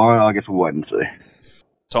justified tomorrow, I guess we'll wait and see.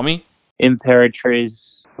 Tommy?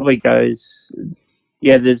 Imperatriz probably goes...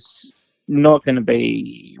 Yeah, there's not going to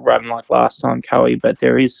be run like last time, Coey, but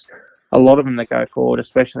there is a lot of them that go forward,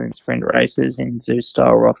 especially in sprint races, in Zoo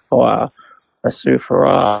Style, Rothfire,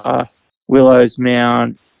 Asufara, Willow's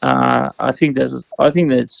Mount. I think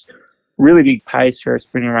there's really big pace for a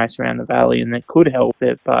sprinting race around the Valley, and that could help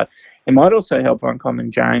it, but it might also help Uncommon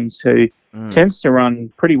James, who tends to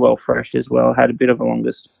run pretty well fresh as well. Had a bit of a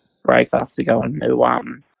longest break after going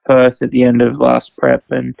to Perth at the end of last prep,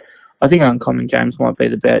 and I think Uncommon James might be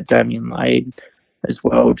the bet. Damien Lade as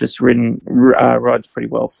well, just rides pretty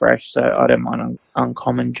well fresh, so I don't mind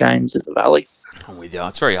Uncommon James at the Valley. I'm with you.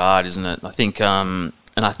 It's very hard, isn't it? I think, and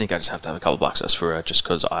I think I just have to have a couple of bucks for it just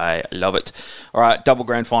because I love it. All right, double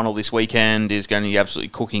grand final this weekend is going to be absolutely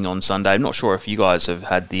cooking on Sunday. I'm not sure if you guys have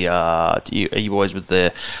had the, are you boys with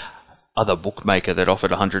the other bookmaker that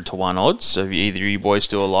offered 100 to 1 odds? Are either of you boys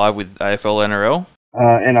still alive with AFL, NRL?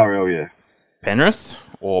 NRL, yeah. Penrith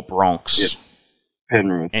or Bronx? Yep.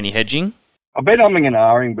 Penrith. Any hedging? I bet umming and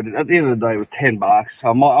ahhing, but at the end of the day, it was $10.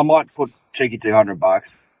 I might put cheeky $200.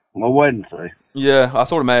 We'll wait and see. Yeah, I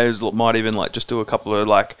thought it might even just do a couple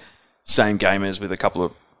of same gamers with a couple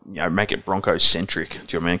of, make it Broncos centric. Do you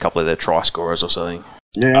know what I mean? A couple of their try scorers or something.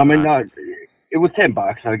 Yeah, I mean, no, it was $10.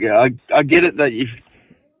 I get it that if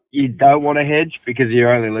you don't want to hedge because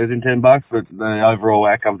you're only losing $10, but the overall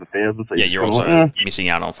outcome's 1,000. So yeah, you're also missing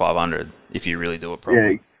out on 500 if you really do it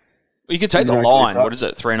properly. Yeah, well, you could take the line. What is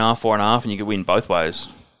it? 3.5, 4.5, and you could win both ways.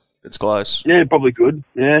 It's close. Yeah, probably could.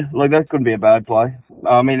 Yeah, that couldn't be a bad play.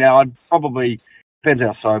 I mean, I'd probably, depends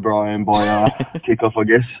how sober I am by kickoff, I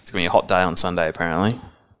guess. It's going to be a hot day on Sunday, apparently.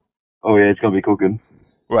 Oh, yeah, it's going to be cooking.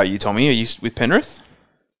 Right, you, Tommy, are you with Penrith?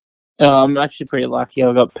 I'm actually pretty lucky.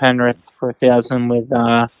 I got Penrith for 1,000 with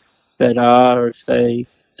Bedar if they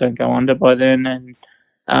don't go under by then, and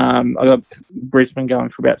I got Brisbane going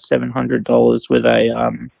for about $700 with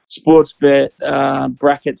a sports bet,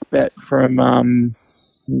 brackets bet from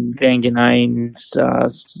Van Genane's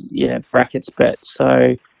brackets bet.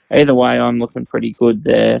 So either way, I'm looking pretty good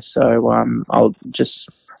there. So I'll just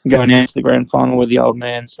go out to the grand final with the old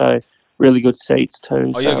man. So really good seats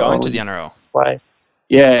too. Oh, you're going to the NRL? Play.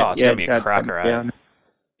 Yeah. Oh, it's going to be a cracker, eh?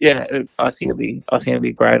 Yeah, I think it'll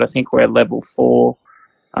be great. I think we're level 4,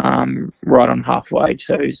 right on halfway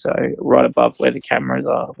too. So right above where the cameras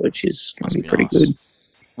are, which is going to be pretty good.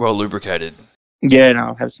 Well lubricated. Yeah, no,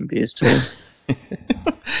 I'll have some beers too.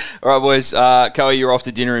 All right, boys. Coey, you're off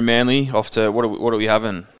to dinner in Manly. Off to what are we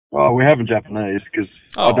having? Oh, we're having Japanese because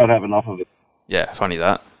I don't have enough of it. Yeah, funny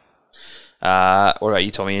that. What about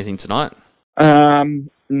you, Tommy? Anything tonight?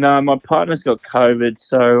 No, my partner's got COVID,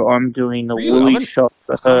 so I'm doing a woolly shot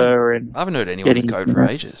for her. And I haven't heard anyone with COVID for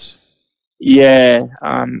ages. Yeah,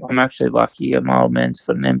 I'm actually lucky. My old man's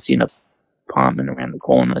got an empty apartment around the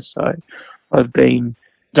corner, so I've been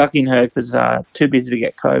ducking her because too busy to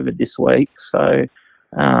get COVID this week. So,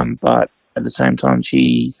 but at the same time,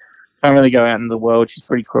 she can't really go out in the world. She's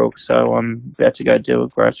pretty crook, so I'm about to go do a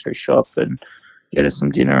grocery shop and get her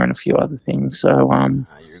some dinner and a few other things. So,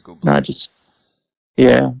 You're a good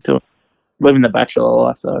boy. Living the bachelor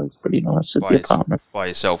life, though. It's pretty nice at the apartment. By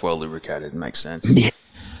yourself, well lubricated. Makes sense.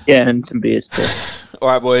 Yeah, and some beers too. All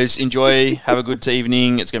right, boys. Enjoy. Have a good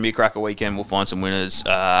evening. It's going to be a cracker weekend. We'll find some winners.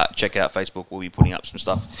 Check out Facebook. We'll be putting up some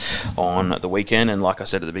stuff on the weekend. And like I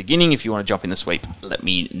said at the beginning, if you want to jump in the sweep, let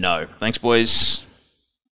me know. Thanks, boys.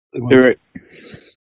 Do it.